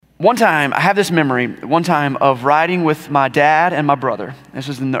One time, I have this memory, one time of riding with my dad and my brother. This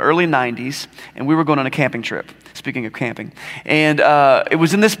was in the early 90s, and we were going on a camping trip, speaking of camping. And it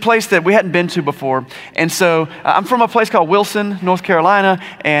was in this place that we hadn't been to before. And so I'm from a place called Wilson, North Carolina,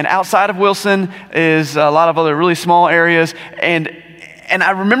 and outside of Wilson is a lot of other really small areas. And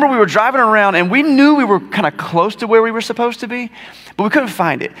I remember we were driving around, and we knew we were kind of close to where we were supposed to be, but we couldn't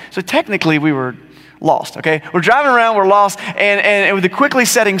find it. So technically, we were lost, okay? We're driving around, we're lost, and with the quickly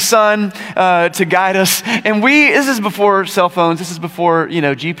setting sun to guide us, and this is before cell phones, this is before,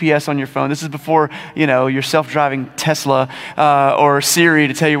 GPS on your phone, this is before, your self-driving Tesla or Siri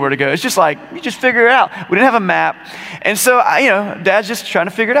to tell you where to go. It's just like, you just figure it out. We didn't have a map, and so, Dad's just trying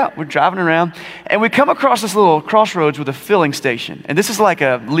to figure it out. We're driving around, and we come across this little crossroads with a filling station, and this is like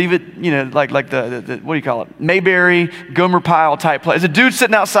a, like the what do you call it? Mayberry, Gomer Pyle type place. There's a dude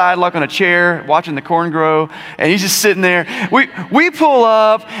sitting outside, like on a chair, watching the corn grow, and he's just sitting there. We pull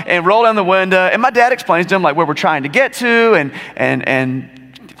up and roll down the window, and my dad explains to him like where we're trying to get to, and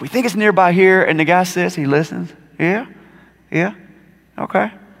we think it's nearby here, and the guy says, he listens, yeah,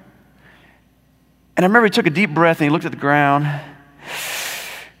 okay. And I remember he took a deep breath and he looked at the ground.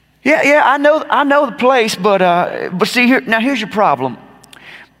 Yeah, I know the place, but see here, now here's your problem.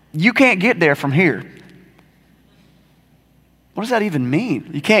 You can't get there from here. What does that even mean?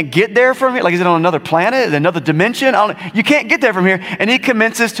 You can't get there from here? Like, is it on another planet, another dimension? You can't get there from here. And he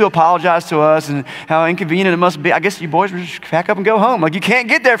commences to apologize to us and how inconvenient it must be. I guess you boys would just pack up and go home. Like, you can't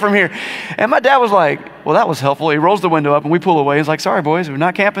get there from here. And my dad was like, well, that was helpful. He rolls the window up and we pull away. He's like, sorry, boys, we're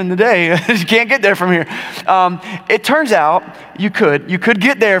not camping today. You can't get there from here. It turns out you could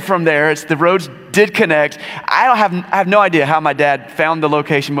get there from there. The roads did connect. I have no idea how my dad found the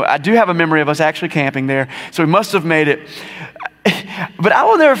location, but I do have a memory of us actually camping there. So we must have made it. But I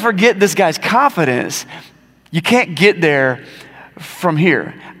will never forget this guy's confidence. You can't get there from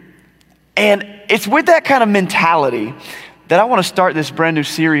here. And it's with that kind of mentality that I want to start this brand new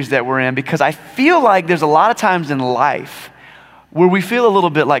series that we're in, because I feel like there's a lot of times in life where we feel a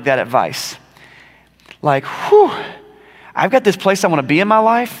little bit like that advice. Like, whew, I've got this place I want to be in my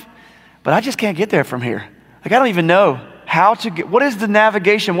life, but I just can't get there from here. Like, I don't even know how to get, what is the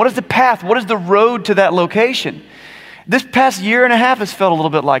navigation? What is the path? What is the road to that location? This past year and a half has felt a little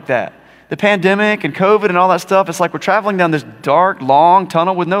bit like that. The pandemic and COVID and all that stuff, it's like we're traveling down this dark, long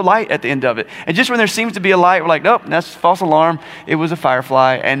tunnel with no light at the end of it. And just when there seems to be a light, we're like, nope, that's a false alarm. It was a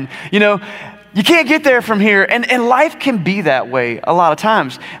firefly. And, you can't get there from here. And life can be that way a lot of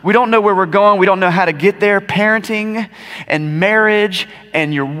times. We don't know where we're going. We don't know how to get there. Parenting and marriage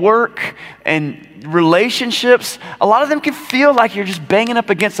and your work and relationships, a lot of them can feel like you're just banging up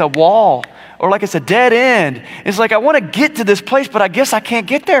against a wall, or like it's a dead end. It's like, I want to get to this place, but I guess I can't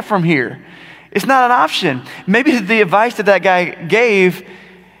get there from here. It's not an option. Maybe the advice that guy gave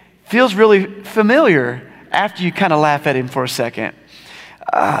feels really familiar after you kind of laugh at him for a second.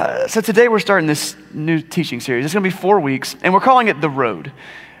 So today we're starting this new teaching series. It's going to be 4 weeks, and we're calling it The Road,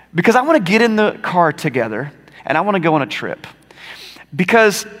 because I want to get in the car together, and I want to go on a trip.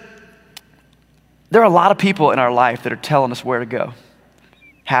 Because there are a lot of people in our life that are telling us where to go,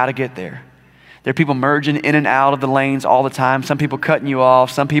 how to get there. There are people merging in and out of the lanes all the time. Some people cutting you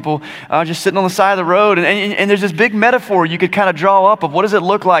off. Some people just sitting on the side of the road. And there's this big metaphor you could kind of draw up of what does it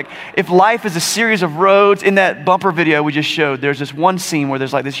look like if life is a series of roads. In that bumper video we just showed, there's this one scene where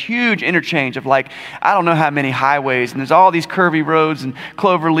there's like this huge interchange of like, I don't know how many highways. And there's all these curvy roads and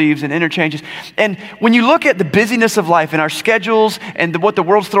clover leaves and interchanges. And when you look at the busyness of life and our schedules and what the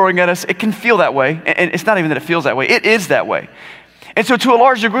world's throwing at us, it can feel that way. And it's not even that it feels that way. It is that way. And so to a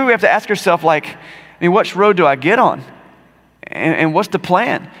large degree, we have to ask ourselves, like, which road do I get on? And what's the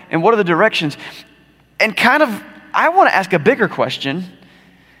plan? And what are the directions? And kind of, I want to ask a bigger question,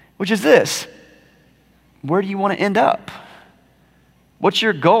 which is this. Where do you want to end up? What's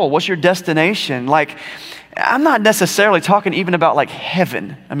your goal? What's your destination? Like, I'm not necessarily talking even about like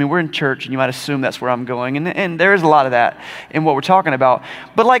heaven. I mean, we're in church and you might assume that's where I'm going. And there is a lot of that in what we're talking about.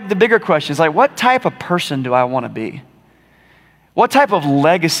 But like the bigger question is like, what type of person do I want to be? What type of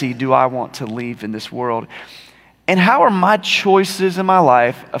legacy do I want to leave in this world? And how are my choices in my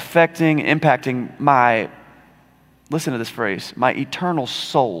life affecting, impacting my, listen to this phrase, my eternal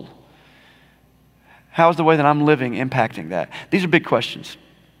soul? How is the way that I'm living impacting that? These are big questions.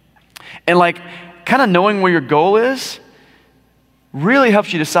 And like kind of knowing where your goal is really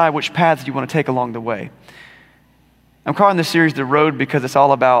helps you decide which paths you want to take along the way. I'm calling this series The Road because it's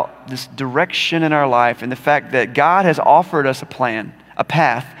all about this direction in our life and the fact that God has offered us a plan, a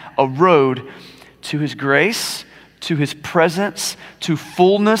path, a road to His grace, to His presence, to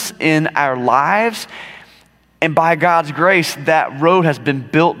fullness in our lives. And by God's grace, that road has been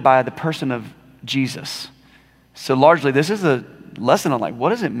built by the person of Jesus. So largely, this is a lesson on like, what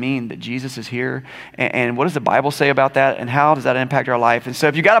does it mean that Jesus is here? And what does the Bible say about that? And how does that impact our life? And so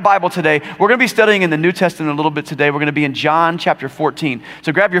if you got a Bible today, we're going to be studying in the New Testament a little bit today. We're going to be in John chapter 14.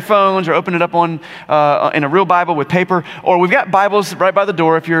 So grab your phones or open it up on in a real Bible with paper. Or we've got Bibles right by the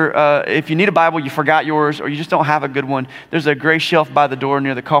door. If you need a Bible, you forgot yours, or you just don't have a good one, there's a gray shelf by the door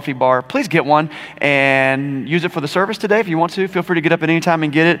near the coffee bar. Please get one and use it for the service today if you want to. Feel free to get up at any time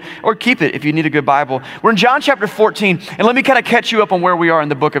and get it, or keep it if you need a good Bible. We're in John chapter 14, and let me kind of catch you up on where we are in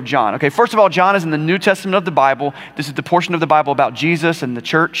the book of John. Okay, first of all, John is in the New Testament of the Bible. This is the portion of the Bible about Jesus and the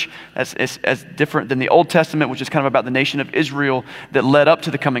church. That's as different than the Old Testament, which is kind of about the nation of Israel that led up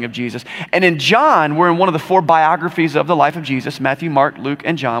to the coming of Jesus. And in John, we're in one of the four biographies of the life of Jesus: Matthew, Mark, Luke,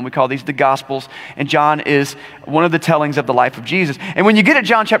 and John. We call these the Gospels, and John is one of the tellings of the life of Jesus. And when you get to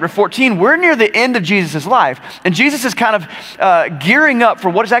John chapter 14, we're near the end of Jesus' life, and Jesus is kind of gearing up for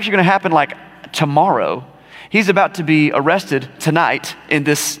what is actually going to happen like tomorrow. He's about to be arrested tonight in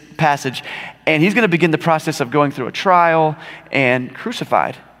this passage, and he's going to begin the process of going through a trial and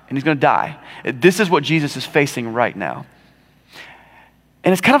crucified, and he's going to die. This is what Jesus is facing right now.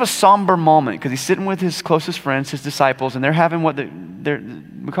 And it's kind of a somber moment because he's sitting with his closest friends, his disciples, and they're having what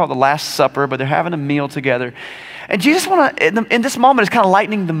we call the Last Supper, but they're having a meal together. And Jesus in this moment is kind of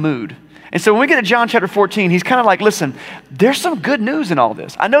lightening the mood. And so when we get to John chapter 14, he's kind of like, listen, there's some good news in all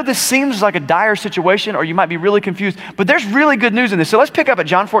this. I know this seems like a dire situation, or you might be really confused, but there's really good news in this. So let's pick up at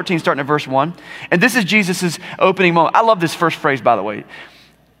John 14, starting at verse 1. And this is Jesus' opening moment. I love this first phrase, by the way.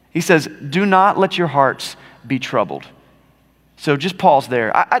 He says, "Do not let your hearts be troubled." So just pause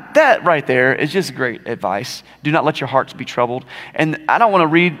there. That right there is just great advice. Do not let your hearts be troubled. And I don't want to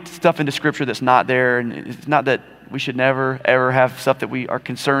read stuff into Scripture that's not there, and it's not that we should never, ever have stuff that we are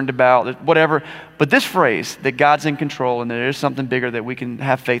concerned about, whatever. But this phrase, that God's in control and there is something bigger that we can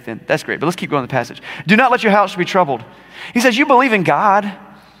have faith in, that's great. But let's keep going in the passage. Do not let your house be troubled. He says, you believe in God?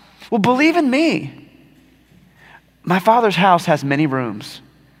 Well, believe in me. My Father's house has many rooms.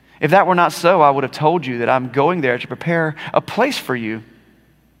 If that were not so, I would have told you that I'm going there to prepare a place for you.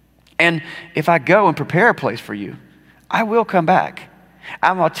 And if I go and prepare a place for you, I will come back.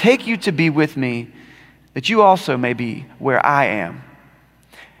 I will take you to be with me, that you also may be where I am.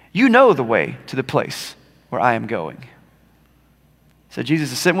 You know the way to the place where I am going. So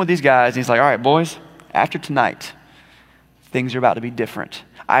Jesus is sitting with these guys, and he's like, all right, boys, after tonight, things are about to be different.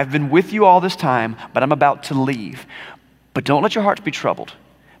 I've been with you all this time, but I'm about to leave. But don't let your hearts be troubled,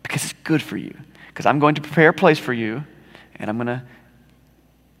 because it's good for you. Because I'm going to prepare a place for you, and I'm going to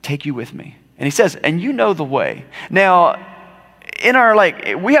take you with me. And he says, and you know the way. Now,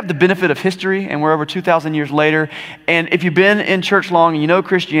 we have the benefit of history, and we're over 2,000 years later. And if you've been in church long and you know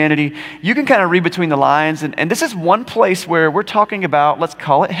Christianity, you can kind of read between the lines. And this is one place where we're talking about, let's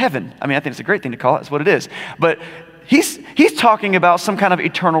call it heaven. I mean, I think it's a great thing to call it. That's what it is. But he's talking about some kind of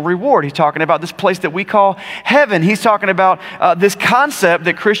eternal reward. He's talking about this place that we call heaven. He's talking about this concept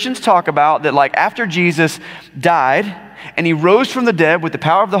that Christians talk about, that like after Jesus died, and he rose from the dead with the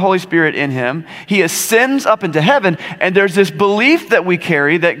power of the Holy Spirit in him, he ascends up into heaven, and there's this belief that we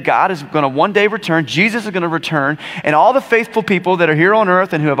carry that God is going to one day return, Jesus is going to return, and all the faithful people that are here on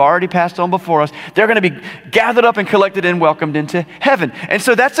earth and who have already passed on before us, they're going to be gathered up and collected and welcomed into heaven. And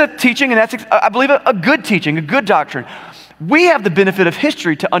so that's a teaching, and that's, I believe, a good teaching, a good doctrine. We have the benefit of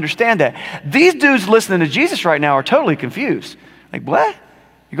history to understand that. These dudes listening to Jesus right now are totally confused. Like, what?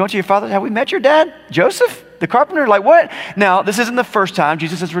 You're going to your father? Have we met your dad, Joseph, the carpenter? Like, what? Now, this isn't the first time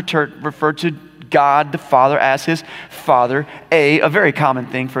Jesus has referred to God the Father as his Father, a very common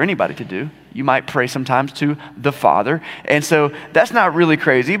thing for anybody to do. You might pray sometimes to the Father. And so that's not really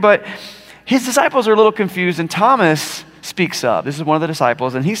crazy, but his disciples are a little confused, and Thomas speaks up. This is one of the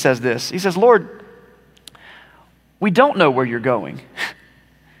disciples, and he says this. He says, Lord, we don't know where you're going.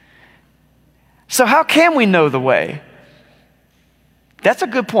 So how can we know the way? That's a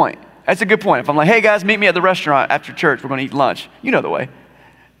good point. That's a good point. If I'm like, hey guys, meet me at the restaurant after church, we're going to eat lunch. You know the way.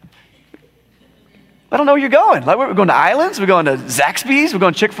 I don't know where you're going. Like, we're going to Islands, we're going to Zaxby's, we're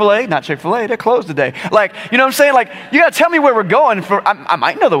going to Chick-fil-A. Not Chick-fil-A, they're closed today. Like, you know what I'm saying? Like, you got to tell me where we're going. I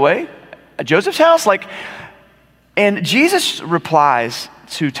might know the way. At Joseph's house? Like, and Jesus replies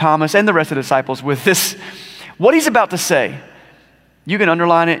to Thomas and the rest of the disciples with this, what he's about to say. You can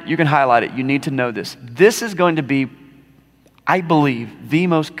underline it, you can highlight it. You need to know this. This is going to be, I believe, the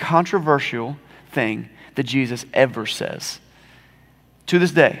most controversial thing that Jesus ever says. To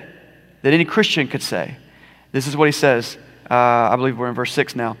this day, that any Christian could say. This is what he says. I believe we're in verse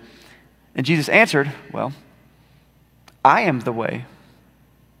 6 now. And Jesus answered, well, I am the way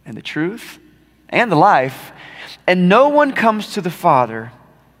and the truth and the life. And no one comes to the Father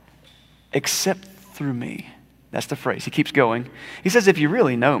except through me. That's the phrase. He keeps going. He says, if you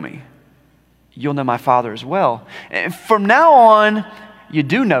really know me, you'll know my Father as well. And from now on, you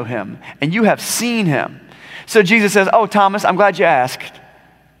do know him, and you have seen him. So Jesus says, oh, Thomas, I'm glad you asked.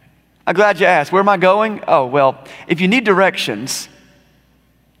 I'm glad you asked. Where am I going? Oh, well, if you need directions,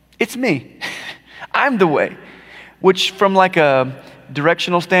 it's me. I'm the way. Which from like a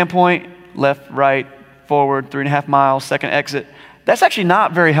directional standpoint, left, right, forward, 3.5 miles, second exit, that's actually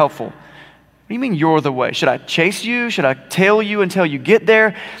not very helpful. What do you mean you're the way? Should I chase you? Should I tail you until you get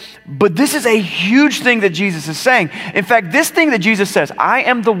there? But this is a huge thing that Jesus is saying. In fact, this thing that Jesus says, I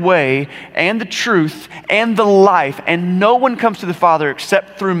am the way and the truth and the life, and no one comes to the Father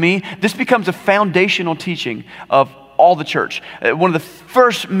except through me, this becomes a foundational teaching of all the church. One of the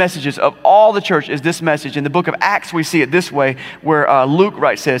first messages of all the church is this message. In the book of Acts, we see it this way, where Luke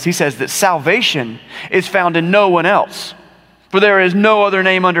he says that salvation is found in no one else. For there is no other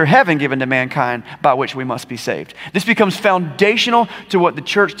name under heaven given to mankind by which we must be saved. This becomes foundational to what the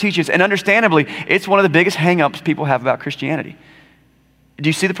church teaches. And understandably, it's one of the biggest hang-ups people have about Christianity. Do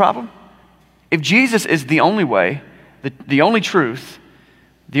you see the problem? If Jesus is the only way, the only truth,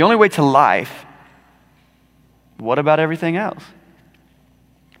 the only way to life, what about everything else?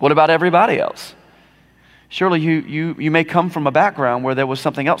 What about everybody else? Surely you may come from a background where there was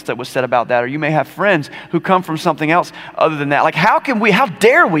something else that was said about that, or you may have friends who come from something else other than that. Like how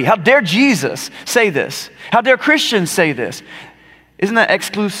dare Jesus say this? How dare Christians say this? Isn't that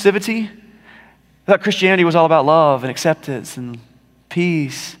exclusivity? I thought Christianity was all about love and acceptance and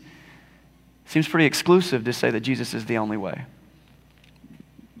peace. Seems pretty exclusive to say that Jesus is the only way.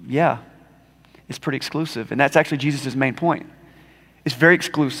 Yeah, it's pretty exclusive, and that's actually Jesus' main point. It's very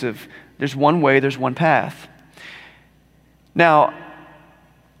exclusive. There's one way, there's one path. Now,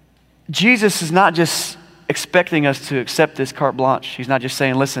 Jesus is not just expecting us to accept this carte blanche. He's not just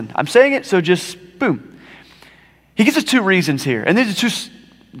saying, listen, I'm saying it, so just boom. He gives us two reasons here. And these are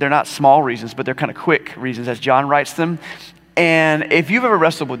they're not small reasons, but they're kind of quick reasons as John writes them. And if you've ever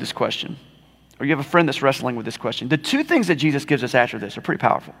wrestled with this question, or you have a friend that's wrestling with this question, the two things that Jesus gives us after this are pretty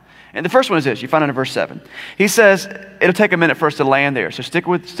powerful. And the first one is this. You find it in verse 7. He says, it'll take a minute for us to land there, so stick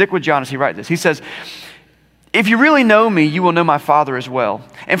with John as he writes this. He says, if you really know me, you will know my Father as well.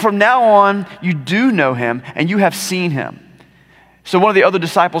 And from now on, you do know him, and you have seen him. So one of the other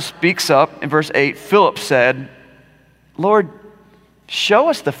disciples speaks up in verse 8. Philip said, Lord, show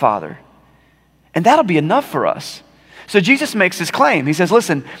us the Father, and that'll be enough for us. So Jesus makes this claim. He says,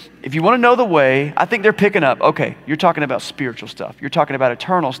 listen, if you want to know the way, I think they're picking up, okay, you're talking about spiritual stuff. You're talking about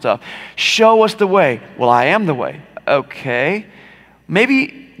eternal stuff. Show us the way. Well, I am the way. Okay.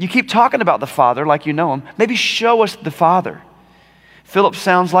 Maybe you keep talking about the Father like you know him. Maybe show us the Father. Philip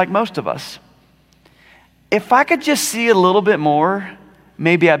sounds like most of us. If I could just see a little bit more,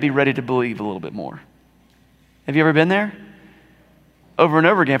 maybe I'd be ready to believe a little bit more. Have you ever been there? Over and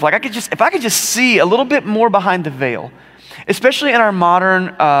over again. If I could just see a little bit more behind the veil, especially in our modern,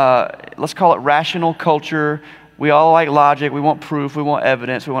 let's call it rational culture. We all like logic. We want proof. We want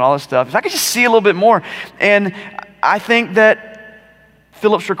evidence. We want all this stuff. If I could just see a little bit more. And I think that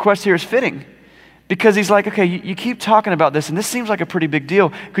Philip's request here is fitting because he's like, okay, you keep talking about this and this seems like a pretty big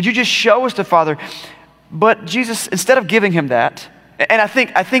deal. Could you just show us the Father? But Jesus, instead of giving him that, and I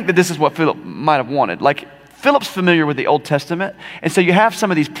think that this is what Philip might have wanted. Like, Philip's familiar with the Old Testament, and so you have some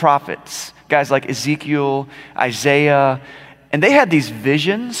of these prophets, guys like Ezekiel, Isaiah, and they had these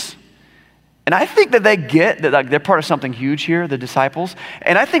visions, and I think that they get that like, they're part of something huge here, the disciples,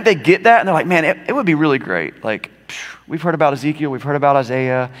 and I think they get that, and they're like, man, it would be really great. Like, we've heard about Ezekiel, we've heard about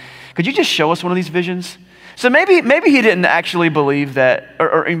Isaiah. Could you just show us one of these visions? So maybe he didn't actually believe that,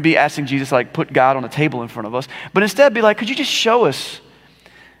 or be asking Jesus to like put God on a table in front of us, but instead be like, could you just show us,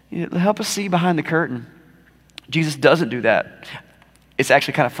 help us see behind the curtain? Jesus doesn't do that. It's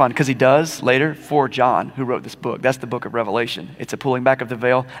actually kind of fun because he does later for John, who wrote this book. That's the book of Revelation. It's a pulling back of the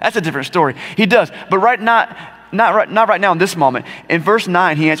veil. That's a different story. He does, but not right now in this moment. In verse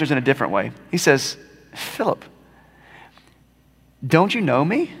 9, he answers in a different way. He says, Philip, don't you know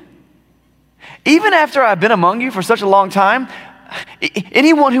me? Even after I've been among you for such a long time,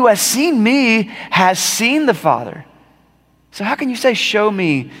 anyone who has seen me has seen the Father. So how can you say, show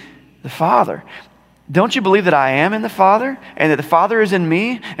me the Father? Don't you believe that I am in the Father and that the Father is in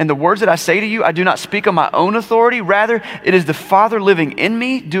me? And the words that I say to you, I do not speak on my own authority. Rather, it is the Father living in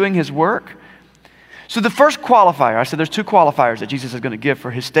me doing his work. So the first qualifier, I said there's two qualifiers that Jesus is going to give for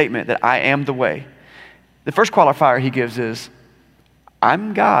his statement that I am the way. The first qualifier he gives is,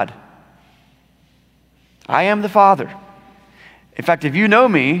 I'm God. I am the Father. In fact, if you know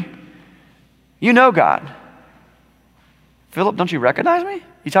me, you know God. Philip, don't you recognize me?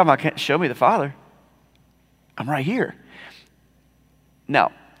 You talking about can't show me the Father? I'm right here.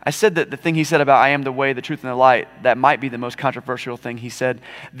 Now, I said that the thing he said about I am the way, the truth, and the light, that might be the most controversial thing he said.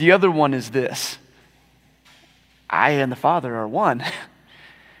 The other one is this. I and the Father are one.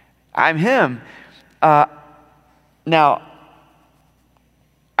 I'm him. Now,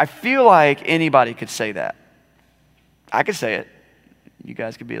 I feel like anybody could say that. I could say it. You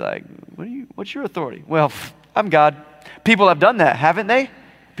guys could be like, what's your authority? Well, I'm God. People have done that, haven't they?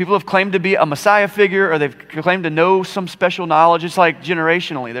 People have claimed to be a Messiah figure, or they've claimed to know some special knowledge. It's like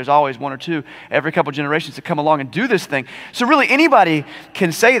generationally. There's always one or two every couple generations to come along and do this thing. So really anybody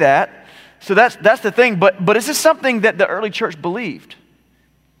can say that. So that's the thing. But is this something that the early church believed?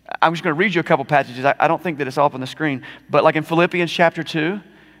 I'm just going to read you a couple passages. I don't think that it's all up on the screen. But like in Philippians chapter 2,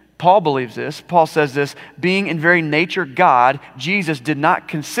 Paul believes this. Paul says this, being in very nature God, Jesus did not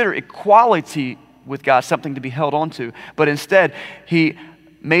consider equality with God something to be held on to, but instead he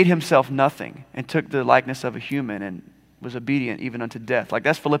made himself nothing and took the likeness of a human and was obedient even unto death. Like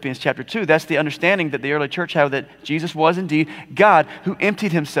that's Philippians chapter 2. That's the understanding that the early church had, that Jesus was indeed God who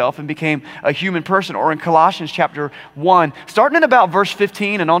emptied himself and became a human person. Or in Colossians chapter 1, starting at about verse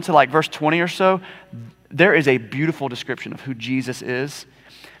 15 and on to like verse 20 or so, there is a beautiful description of who Jesus is.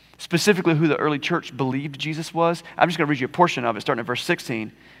 Specifically who the early church believed Jesus was. I'm just going to read you a portion of it, starting at verse 16.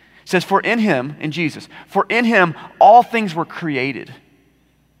 It says, for in him, in Jesus, for in him all things were created.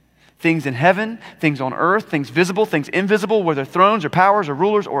 Things in heaven, things on earth, things visible, things invisible, whether thrones or powers or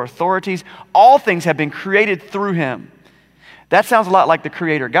rulers or authorities, all things have been created through him. That sounds a lot like the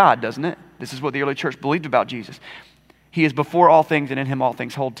creator God, doesn't it? This is what the early church believed about Jesus. He is before all things, and in him all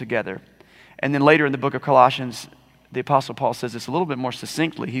things hold together. And then later in the book of Colossians, the Apostle Paul says this a little bit more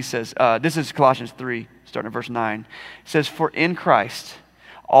succinctly. He says, this is Colossians 3, starting at verse 9. It says, for in Christ,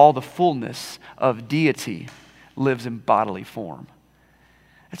 all the fullness of deity lives in bodily form.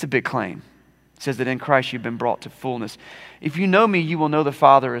 That's a big claim. It says that in Christ you've been brought to fullness. If you know me, you will know the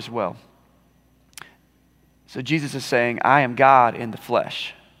Father as well. So Jesus is saying, I am God in the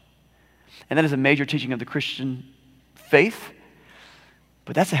flesh. And that is a major teaching of the Christian faith.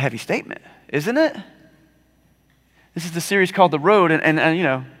 But that's a heavy statement, isn't it? This is the series called The Road, and you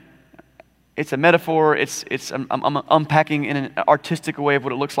know, it's a metaphor. I'm unpacking in an artistic way of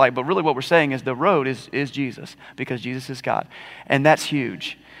what it looks like, but really what we're saying is the road is Jesus, because Jesus is God, and that's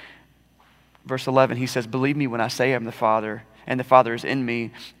huge. Verse 11, he says, believe me when I say I'm the Father, and the Father is in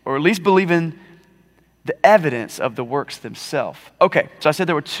me, or at least believe in the evidence of the works themselves. Okay, so I said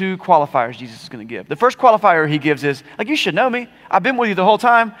there were two qualifiers Jesus is going to give. The first qualifier he gives is, like, you should know me. I've been with you the whole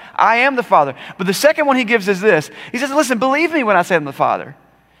time. I am the Father. But the second one he gives is this. He says, listen, believe me when I say I'm the Father,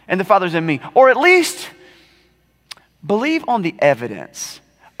 and the Father's in me. Or at least believe on the evidence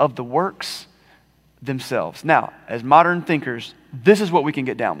of the works themselves. Now, as modern thinkers, this is what we can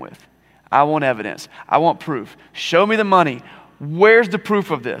get down with. I want evidence. I want proof. Show me the money. Where's the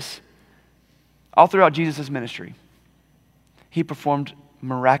proof of this? All throughout Jesus' ministry, he performed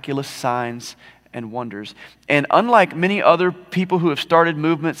miraculous signs and wonders. And unlike many other people who have started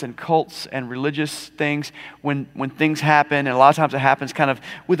movements and cults and religious things, when things happen, and a lot of times it happens kind of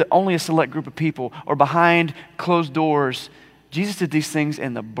with only a select group of people or behind closed doors, Jesus did these things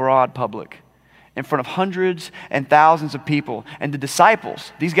in the broad public, in front of hundreds and thousands of people. And the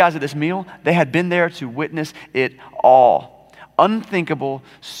disciples, these guys at this meal, they had been there to witness it all. Unthinkable,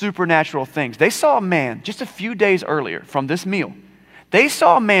 supernatural things. They saw a man just a few days earlier from this meal. They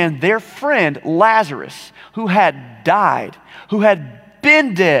saw a man, their friend Lazarus, who had died, who had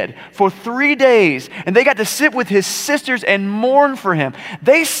been dead for 3 days, and they got to sit with his sisters and mourn for him.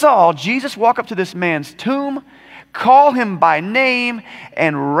 They saw Jesus walk up to this man's tomb, call him by name,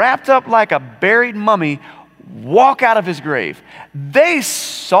 and wrapped up like a buried mummy, walk out of his grave. They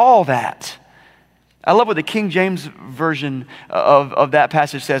saw that. I love what the King James version of that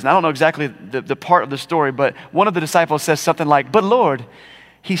passage says. And I don't know exactly the part of the story, but one of the disciples says something like, but Lord,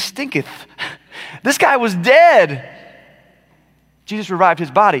 he stinketh. This guy was dead. Jesus revived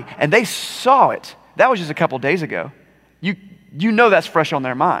his body, and they saw it. That was just a couple days ago. You know that's fresh on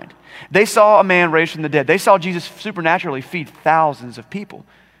their mind. They saw a man raised from the dead. They saw Jesus supernaturally feed thousands of people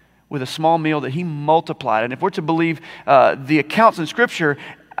with a small meal that he multiplied. And if we're to believe the accounts in Scripture,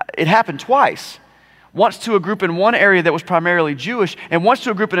 it happened twice. Once to a group in one area that was primarily Jewish, and once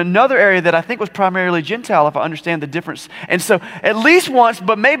to a group in another area that I think was primarily Gentile, if I understand the difference. And so at least once,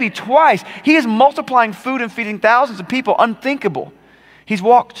 but maybe twice, he is multiplying food and feeding thousands of people. Unthinkable. He's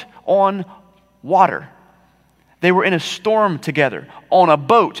walked on water. They were in a storm together, on a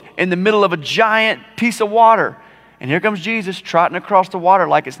boat, in the middle of a giant piece of water. And here comes Jesus trotting across the water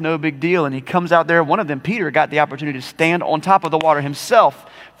like it's no big deal. And he comes out there. One of them, Peter, got the opportunity to stand on top of the water himself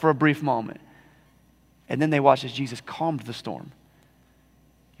for a brief moment. And then they watched as Jesus calmed the storm.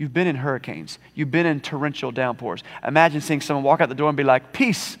 You've been in hurricanes. You've been in torrential downpours. Imagine seeing someone walk out the door and be like,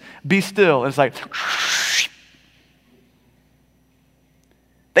 peace, be still. And it's like,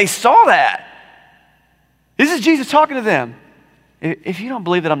 they saw that. This is Jesus talking to them. If you don't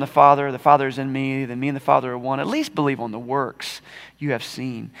believe that I'm the Father is in me, then me and the Father are one, at least believe on the works you have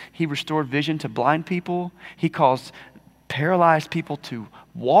seen. He restored vision to blind people. He caused paralyzed people to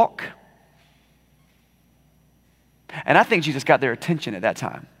walk. And I think Jesus got their attention at that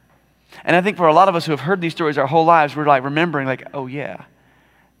time. And I think for a lot of us who have heard these stories our whole lives, we're like remembering like, oh yeah,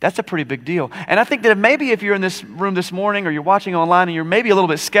 that's a pretty big deal. And I think that maybe if you're in this room this morning or you're watching online and you're maybe a little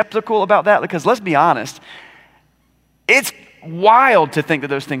bit skeptical about that, because let's be honest, it's wild to think that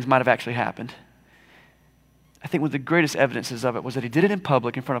those things might have actually happened. I think one of the greatest evidences of it was that he did it in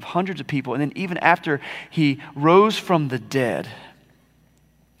public in front of hundreds of people, and then even after he rose from the dead,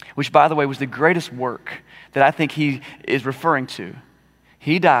 which by the way was the greatest work that I think he is referring to.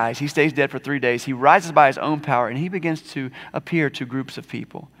 He dies, he stays dead for 3 days, he rises by his own power, and he begins to appear to groups of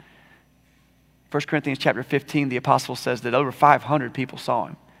people. 1 Corinthians chapter 15, the apostle says that over 500 people saw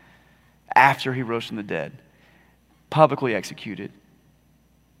him after he rose from the dead. Publicly executed,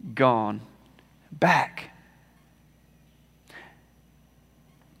 gone, back.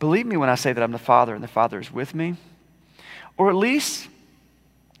 Believe me when I say that I'm the Father and the Father is with me, or at least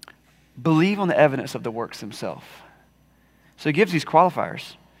believe on the evidence of the works himself. So he gives these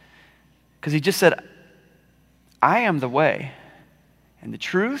qualifiers because he just said, I am the way and the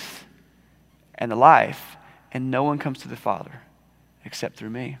truth and the life, and no one comes to the Father except through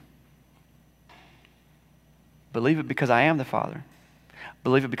me. Believe it because I am the Father.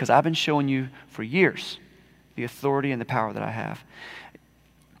 Believe it because I've been showing you for years the authority and the power that I have.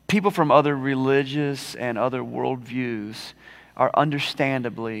 People from other religious and other worldviews are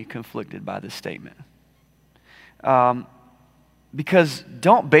understandably conflicted by this statement. Because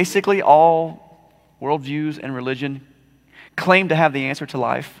don't basically all worldviews and religion claim to have the answer to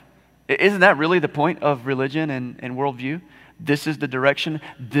life? Isn't that really the point of religion and worldview? This is the direction.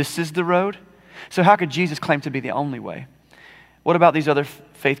 This is the road. So how could Jesus claim to be the only way? What about these other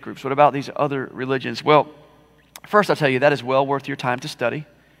faith groups? What about these other religions? Well, first I'll tell you that is well worth your time to study.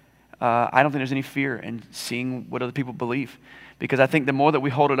 I don't think there's any fear in seeing what other people believe, because I think the more that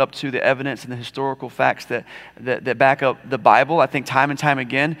we hold it up to the evidence and the historical facts that back up the Bible, I think time and time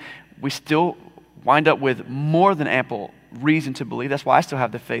again, we still wind up with more than ample reason to believe. That's why I still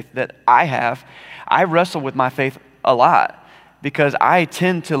have the faith that I have. I wrestle with my faith a lot, because I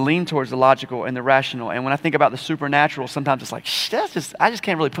tend to lean towards the logical and the rational. And when I think about the supernatural, sometimes it's like, I just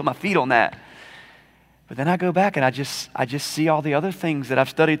can't really put my feet on that. But then I go back and I just see all the other things that I've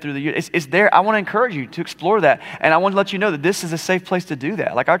studied through the years. It's there. I want to encourage you to explore that. And I want to let you know that this is a safe place to do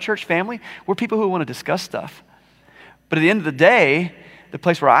that. Like our church family, we're people who want to discuss stuff. But at the end of the day, the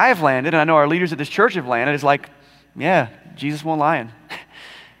place where I've landed, and I know our leaders at this church have landed, is like, yeah, Jesus won't lie.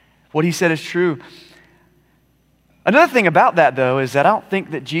 What he said is true. Another thing about that, though, is that I don't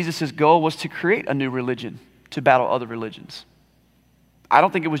think that Jesus' goal was to create a new religion to battle other religions. I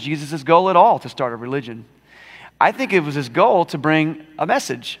don't think it was Jesus' goal at all to start a religion. I think it was his goal to bring a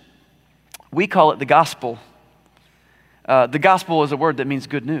message. We call it the gospel. The gospel is a word that means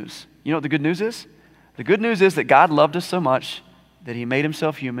good news. You know what the good news is? The good news is that God loved us so much that he made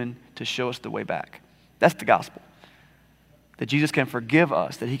himself human to show us the way back. That's the gospel. That Jesus can forgive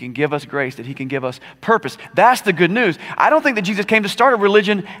us, that he can give us grace, that he can give us purpose. That's the good news. I don't think that Jesus came to start a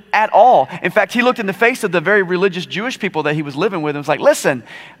religion at all. In fact, he looked in the face of the very religious Jewish people that he was living with and was like, listen,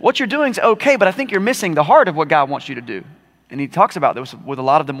 what you're doing is okay, but I think you're missing the heart of what God wants you to do. And he talks about this with a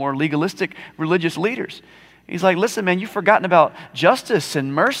lot of the more legalistic religious leaders. He's like, listen, man, you've forgotten about justice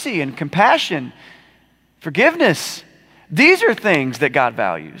and mercy and compassion, forgiveness. These are things that God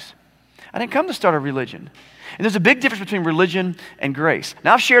values. I didn't come to start a religion. And there's a big difference between religion and grace.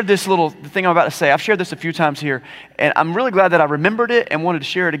 Now, I've shared this the thing I'm about to say, I've shared this a few times here, and I'm really glad that I remembered it and wanted to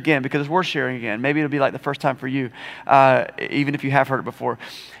share it again because it's worth sharing again. Maybe it'll be like the first time for you, even if you have heard it before.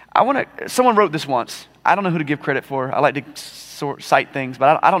 Someone wrote this once. I don't know who to give credit for. I like to cite things,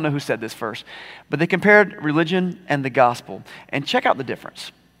 but I don't know who said this first. But they compared religion and the gospel. And check out the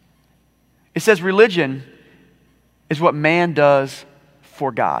difference. It says religion is what man does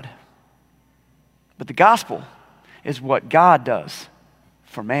for God. But the gospel is what God does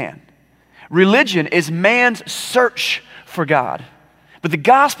for man. Religion is man's search for God. But the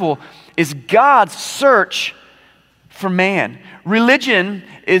gospel is God's search for man. Religion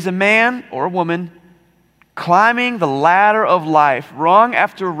is a man or a woman climbing the ladder of life, rung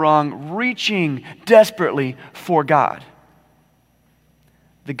after rung, reaching desperately for God.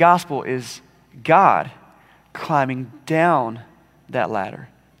 The gospel is God climbing down that ladder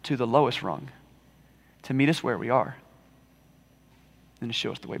to the lowest rung to meet us where we are and to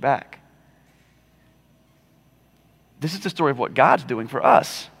show us the way back. This is the story of what God's doing for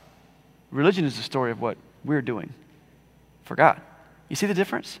us. Religion is the story of what we're doing for God. You see the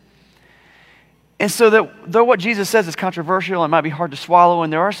difference? And so that though what Jesus says is controversial and might be hard to swallow,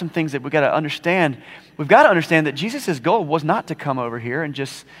 and there are some things that we've got to understand, we've got to understand that Jesus' goal was not to come over here and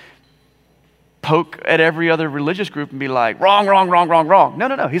just poke at every other religious group and be like, wrong, wrong, wrong, wrong, wrong.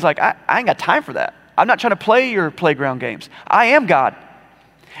 No. He's like, I ain't got time for that. I'm not trying to play your playground games. I am God.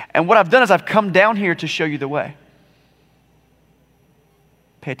 And what I've done is I've come down here to show you the way.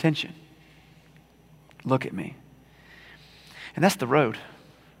 Pay attention. Look at me. And that's the road.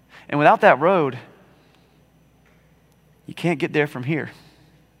 And without that road, you can't get there from here.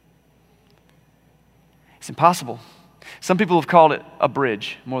 It's impossible. Some people have called it a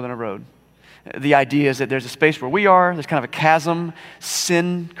bridge more than a road. The idea is that there's a space where we are, there's kind of a chasm.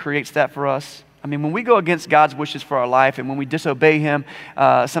 Sin creates that for us. I mean, when we go against God's wishes for our life and when we disobey Him,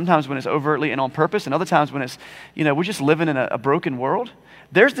 sometimes when it's overtly and on purpose, and other times when it's, we're just living in a broken world,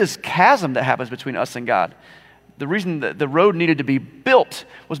 there's this chasm that happens between us and God. The reason that the road needed to be built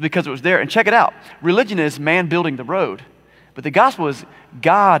was because it was there. And check it out. Religion is man building the road, but the gospel is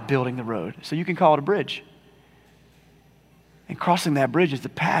God building the road. So you can call it a bridge. And crossing that bridge is the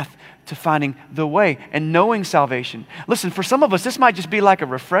path to finding the way and knowing salvation. Listen, for some of us, this might just be like a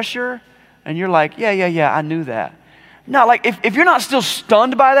refresher, and you're like, yeah, I knew that. No, like if you're not still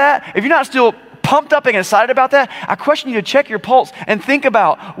stunned by that, if you're not still pumped up and excited about that, I question you to check your pulse and think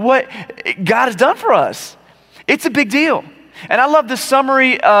about what God has done for us. It's a big deal. And I love the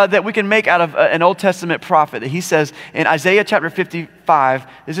summary that we can make out of an Old Testament prophet that he says in Isaiah chapter 55,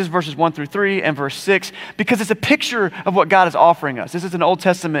 this is verses 1 through 3 and verse 6, because it's a picture of what God is offering us. This is an Old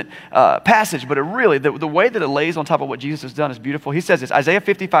Testament passage, but it really, the way that it lays on top of what Jesus has done is beautiful. He says this, Isaiah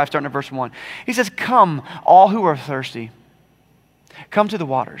 55, starting at verse 1. He says, "Come, all who are thirsty, come to the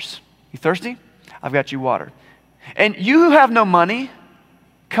waters." You thirsty? I've got you water. "And you who have no money,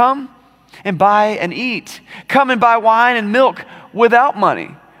 come and buy and eat. Come and buy wine and milk without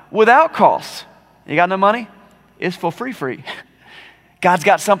money, without cost." You got no money? It's for free. God's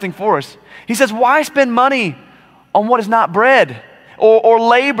got something for us. He says, "Why spend money on what is not bread, or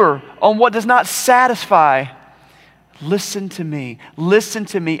labor on what does not satisfy? Listen to me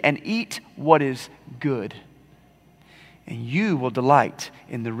and eat what is good, and you will delight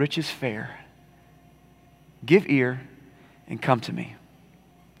in the richest fare. Give ear and come to me.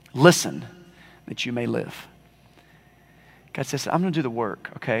 Listen that you may live." God says, I'm going to do the work,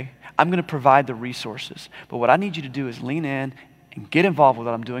 okay? I'm going to provide the resources. But what I need you to do is lean in and get involved with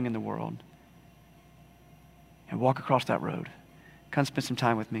what I'm doing in the world and walk across that road. Come spend some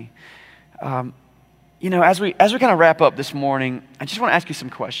time with me. As we kind of wrap up this morning, I just want to ask you some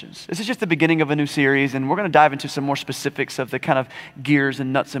questions. This is just the beginning of a new series, and we're going to dive into some more specifics of the kind of gears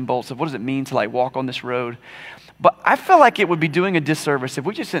and nuts and bolts of what does it mean to like walk on this road. But I feel like it would be doing a disservice if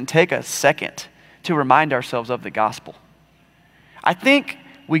we just didn't take a second to remind ourselves of the gospel. I think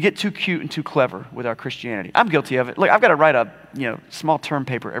we get too cute and too clever with our Christianity. I'm guilty of it. Look, I've got to write a small term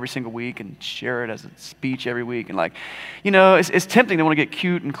paper every single week and share it as a speech every week. And it's tempting to want to get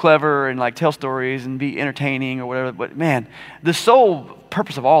cute and clever and like tell stories and be entertaining or whatever. But man, the sole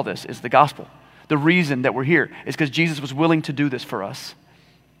purpose of all this is the gospel. The reason that we're here is because Jesus was willing to do this for us.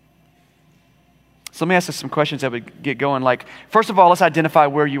 So let me ask us some questions that would get going. Like, first of all, let's identify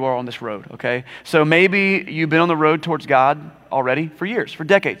where you are on this road, okay? So maybe you've been on the road towards God already for years, for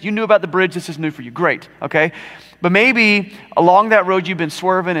decades. You knew about the bridge. This is new for you. Great, okay? But maybe along that road you've been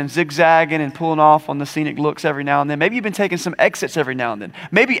swerving and zigzagging and pulling off on the scenic looks every now and then. Maybe you've been taking some exits every now and then.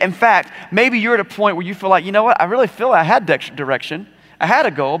 Maybe, in fact, you're at a point where you feel like, you know what? I really feel I had direction. I had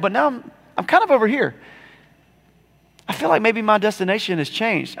a goal, but now I'm kind of over here. I feel like maybe my destination has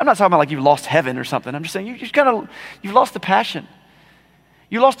changed. I'm not talking about like you've lost heaven or something. I'm just saying you've lost the passion.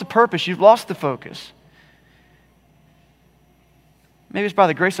 You lost the purpose. You've lost the focus. Maybe it's by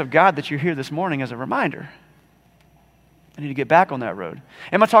the grace of God that you're here this morning as a reminder. I need to get back on that road.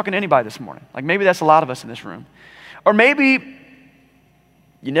 Am I talking to anybody this morning? Like maybe that's a lot of us in this room. Or maybe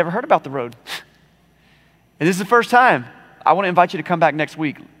you never heard about the road. And this is the first time. I want to invite you to come back next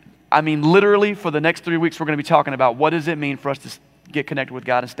week. I mean, literally for the next 3 weeks, we're going to be talking about what does it mean for us to get connected with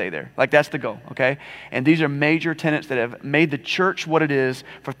God and stay there. Like that's the goal, okay? And these are major tenets that have made the church what it is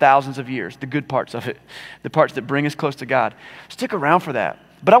for thousands of years, the good parts of it, the parts that bring us close to God. Stick around for that.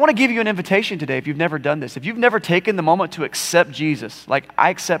 But I want to give you an invitation today if you've never done this. If you've never taken the moment to accept Jesus, like I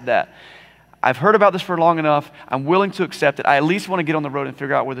accept that. I've heard about this for long enough. I'm willing to accept it. I at least want to get on the road and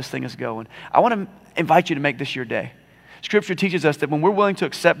figure out where this thing is going. I want to invite you to make this your day. Scripture teaches us that when we're willing to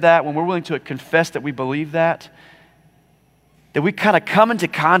accept that, when we're willing to confess that we believe that we kind of come into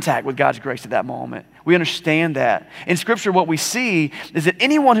contact with God's grace at that moment. We understand that. In Scripture, what we see is that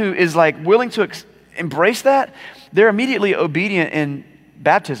anyone who is like willing to embrace that, they're immediately obedient in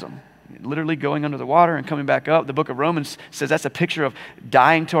baptism, literally going under the water and coming back up. The book of Romans says that's a picture of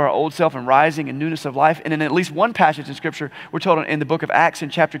dying to our old self and rising in newness of life. And in at least one passage in Scripture, we're told in the book of Acts in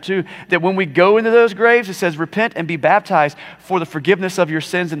chapter 2 that when we go into those graves, it says, repent and be baptized for the forgiveness of your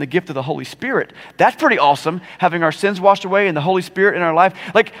sins and the gift of the Holy Spirit. That's pretty awesome, having our sins washed away and the Holy Spirit in our life.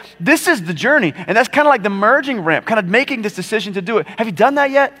 Like, this is the journey. And that's kind of like the merging ramp, kind of making this decision to do it. Have you done that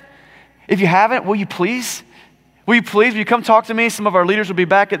yet? If you haven't, will you please? Will you come talk to me? Some of our leaders will be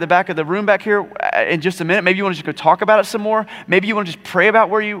back at the back of the room back here in just a minute. Maybe you want to just go talk about it some more. Maybe you want to just pray about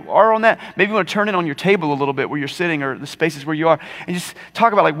where you are on that. Maybe you want to turn it on your table a little bit where you're sitting or the spaces where you are and just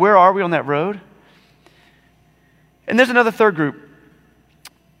talk about like, where are we on that road? And there's another third group.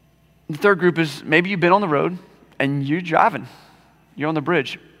 The third group is maybe you've been on the road and you're driving. You're on the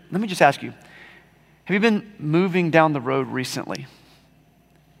bridge. Let me just ask you, have you been moving down the road recently?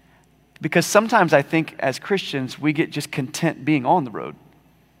 Because sometimes I think as Christians, we get just content being on the road.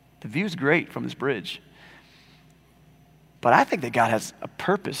 The view's great from this bridge. But I think that God has a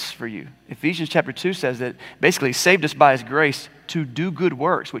purpose for you. Ephesians chapter 2 says that basically he saved us by his grace to do good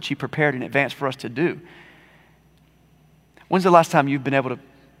works, which he prepared in advance for us to do. When's the last time you've been able to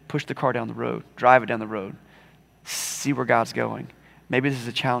push the car down the road, drive it down the road, see where God's going? Maybe this is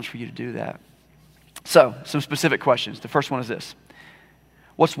a challenge for you to do that. So, some specific questions. The first one is this.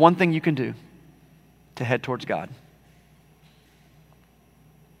 What's one thing you can do to head towards God?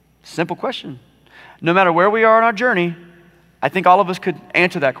 Simple question. No matter where we are on our journey, I think all of us could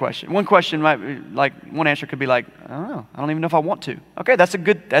answer that question. One question might be like, one answer could be like, I don't know. I don't even know if I want to. Okay, that's a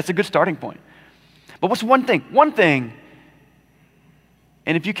good starting point. But what's one thing? One thing.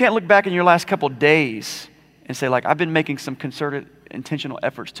 And if you can't look back in your last couple days and say like, I've been making some concerted, intentional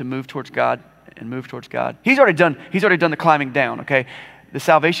efforts to move towards God and move towards God. He's already done the climbing down, okay? The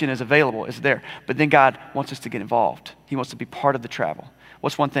salvation is available, it's there. But then God wants us to get involved. He wants to be part of the travel.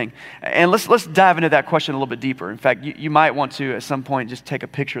 What's one thing? And let's dive into that question a little bit deeper. In fact, you might want to at some point just take a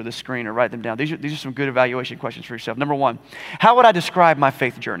picture of the screen or write them down. These are some good evaluation questions for yourself. Number one, how would I describe my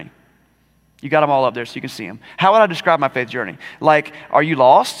faith journey? You got them all up there so you can see them. How would I describe my faith journey? Like, are you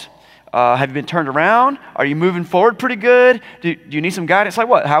lost? Have you been turned around? Are you moving forward pretty good? Do you need some guidance? Like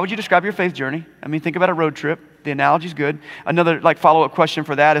what? How would you describe your faith journey? I mean, think about a road trip. The analogy's good. Another like follow-up question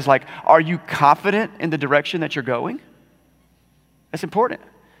for that is like, are you confident in the direction that you're going? That's important.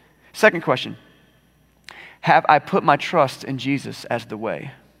 Second question, have I put my trust in Jesus as the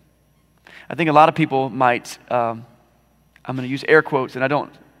way? I think a lot of people might, I'm going to use air quotes, and I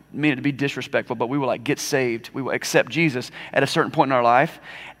don't mean it to be disrespectful, but we will like get saved. We will accept Jesus at a certain point in our life,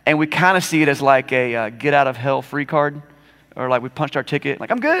 and we kind of see it as like a get out of hell free card, or like we punched our ticket, like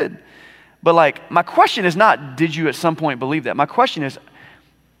I'm good. But like, my question is not, did you at some point believe that? My question is,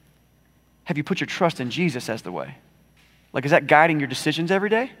 have you put your trust in Jesus as the way? Like, is that guiding your decisions every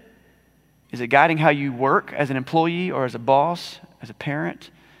day? Is it guiding how you work as an employee or as a boss, as a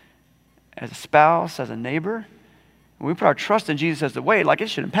parent, as a spouse, as a neighbor? When we put our trust in Jesus as the way, like it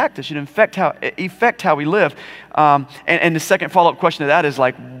should impact us, should affect how we live. And the second follow-up question to that is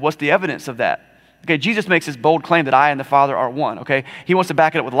like, what's the evidence of that? Okay, Jesus makes this bold claim that I and the Father are one, okay? He wants to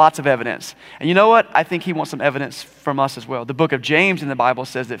back it up with lots of evidence. And you know what? I think he wants some evidence from us as well. The book of James in the Bible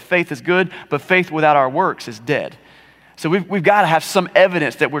says that faith is good, but faith without our works is dead. So we've got to have some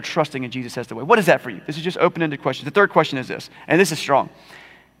evidence that we're trusting in Jesus as the way. What is that for you? This is just open-ended questions. The third question is this, and this is strong.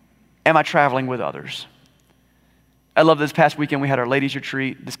 Am I traveling with others? I love this past weekend we had our ladies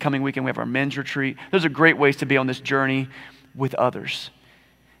retreat. This coming weekend we have our men's retreat. Those are great ways to be on this journey with others.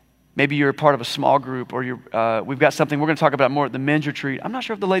 Maybe you're a part of a small group, or we've got something we're going to talk about more at the men's retreat. I'm not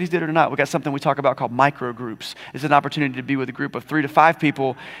sure if the ladies did it or not. We've got something we talk about called micro groups. It's an opportunity to be with a group of 3 to 5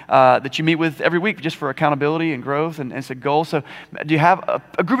 people that you meet with every week just for accountability and growth, and it's a goal. So do you have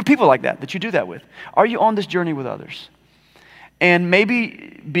a group of people like that you do that with? Are you on this journey with others? And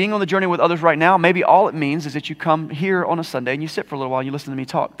maybe being on the journey with others right now, maybe all it means is that you come here on a Sunday and you sit for a little while and you listen to me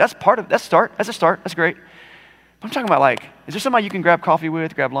talk. That's a start. That's great. But I'm talking about like, is there somebody you can grab coffee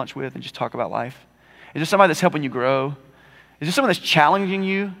with, grab lunch with, and just talk about life? Is there somebody that's helping you grow? Is there someone that's challenging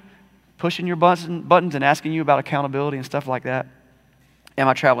you, pushing your buttons and asking you about accountability and stuff like that? Am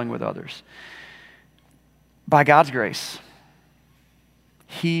I traveling with others? By God's grace,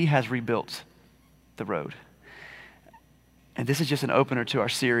 He has rebuilt the road. And this is just an opener to our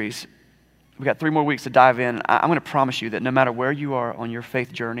series. We've got 3 more weeks to dive in. I'm going to promise you that no matter where you are on your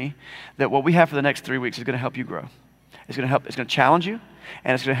faith journey, that what we have for the next 3 weeks is going to help you grow. It's going to challenge you,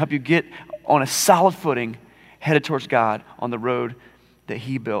 and it's going to help you get on a solid footing headed towards God on the road that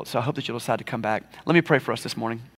he built. So I hope that you'll decide to come back. Let me pray for us this morning.